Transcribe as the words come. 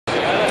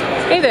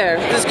Hey there,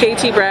 this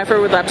is KT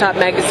Bradford with Laptop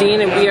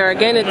Magazine, and we are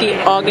again at the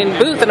Augen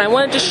booth, and I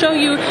wanted to show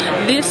you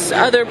this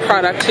other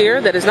product here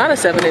that is not a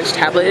 7-inch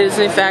tablet. It is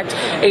in fact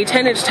a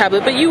 10-inch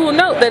tablet, but you will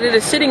note that it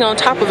is sitting on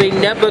top of a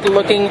netbook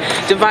looking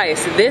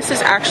device. This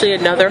is actually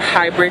another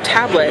hybrid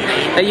tablet.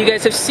 Now you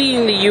guys have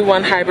seen the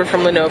U1 hybrid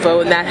from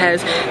Lenovo, and that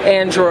has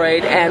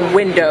Android and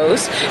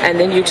Windows, and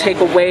then you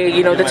take away,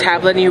 the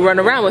tablet and you run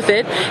around with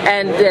it,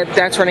 and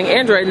that's running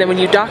Android, and then when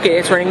you dock it,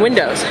 it's running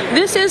Windows.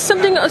 This is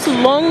something that's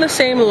along the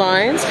same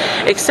lines,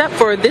 except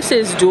for this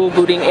is dual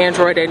booting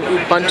Android and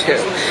Ubuntu.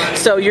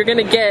 So you're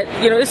going to get,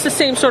 it's the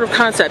same sort of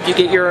concept. You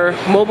get your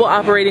mobile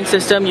operating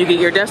system, you get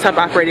your desktop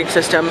operating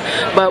system,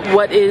 but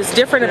what is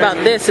different about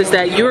this is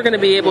that you're going to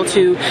be able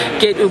to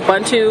get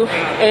Ubuntu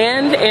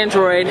and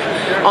Android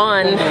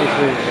on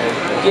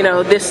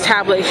this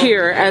tablet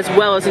here as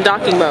well as in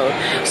docking mode.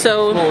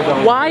 So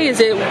why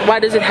does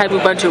it have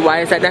Ubuntu?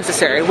 Why is that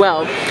necessary?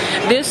 Well,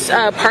 this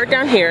part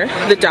down here,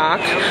 the dock,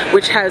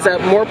 which has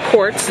more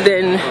ports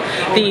than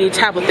the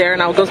tablet there,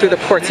 and I'll go through the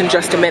ports in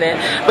just a minute,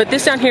 but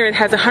this down here, it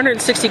has a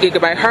 160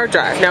 gigabyte hard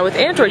drive. Now with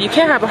Android, you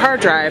can't have a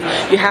hard drive,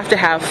 you have to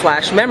have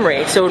flash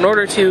memory. So in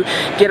order to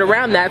get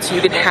around that, so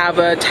you can have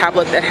a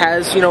tablet that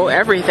has,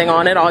 everything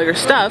on it, all your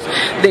stuff,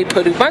 they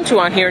put Ubuntu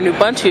on here, and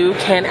Ubuntu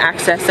can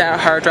access that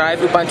hard drive.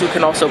 Ubuntu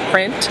can also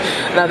print,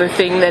 another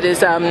thing that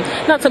is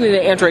not something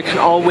that Android can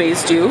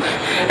always do.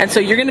 And so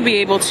you're going to be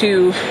able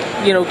to,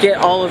 get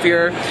all of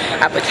your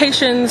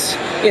applications,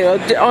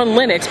 on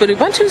Linux, but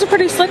Ubuntu is a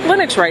pretty slick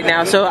Linux right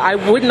now, so I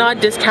would not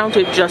discount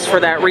it just for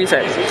that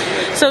reason.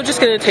 So just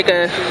going to take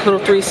a little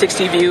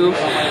 360 view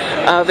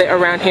of it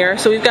around here.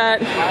 So we've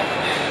got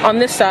on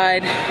this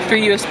side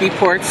 3 USB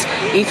ports,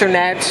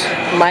 Ethernet,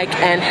 mic,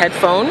 and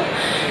headphone.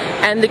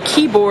 And the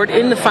keyboard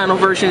in the final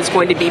version is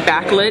going to be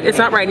backlit. It's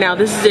not right now.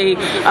 This is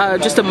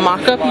just a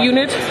mock-up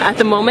unit at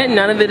the moment.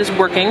 None of it is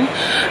working.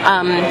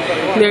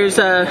 There's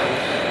a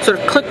sort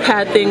of click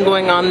pad thing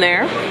going on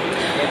there.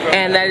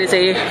 And that is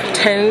a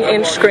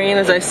 10-inch screen,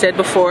 as I said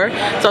before.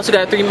 It's also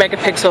got a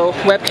 3-megapixel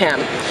webcam.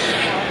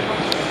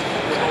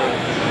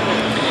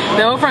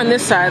 Now over on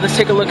this side, let's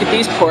take a look at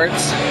these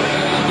ports.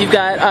 You've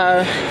got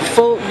a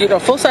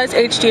full-size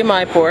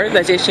HDMI port,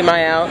 that's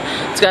HDMI out.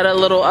 It's got a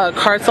little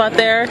card slot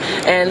there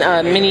and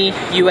a mini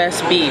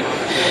USB.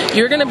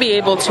 You're going to be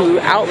able to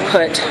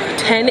output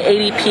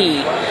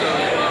 1080p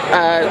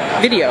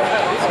video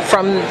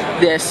from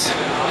this.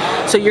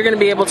 So you're going to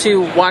be able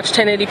to watch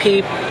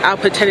 1080p,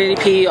 output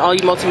 1080p, all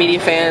you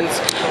multimedia fans,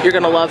 you're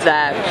going to love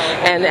that.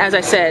 And as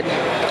I said,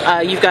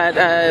 you've got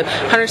a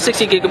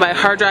 160 gigabyte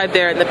hard drive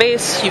there in the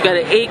base, you've got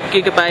an 8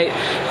 gigabyte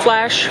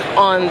flash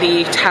on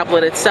the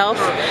tablet itself,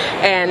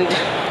 and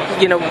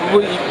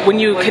when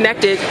you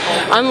connect it,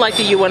 unlike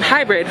the U1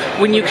 hybrid,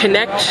 when you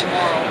connect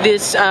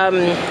this,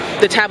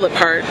 the tablet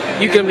part,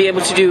 you're going to be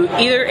able to do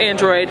either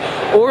Android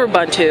or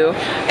Ubuntu,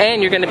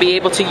 and you're going to be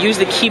able to use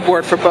the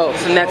keyboard for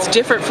both, and that's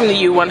different from the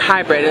U1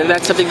 hybrid, and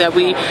that's something that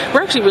we're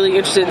actually really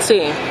interested in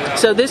seeing.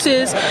 So this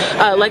is,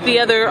 like the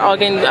other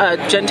Augen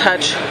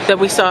Gentouch that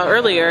we saw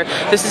earlier,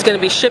 this is going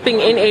to be shipping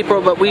in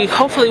April, but we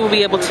hopefully will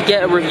be able to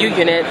get a review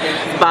unit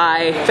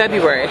by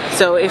February.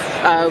 So if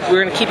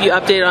we're going to keep you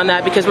updated on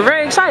that, because we're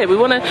very excited. We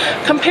want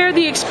to compare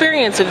the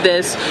experience of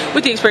this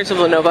with the experience of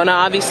Lenovo. Now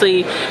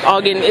obviously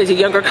Augen is a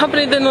younger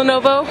company than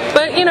Lenovo,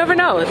 but you never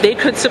know, they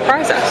could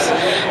surprise us.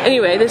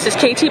 Anyway, this is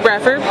KT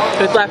Bradford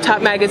with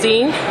Laptop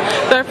Magazine.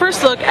 But our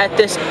first look at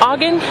this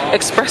Augen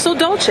Espresso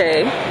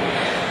Dolce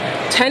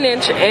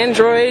 10-inch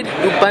Android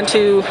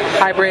Ubuntu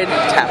hybrid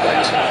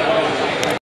tablet.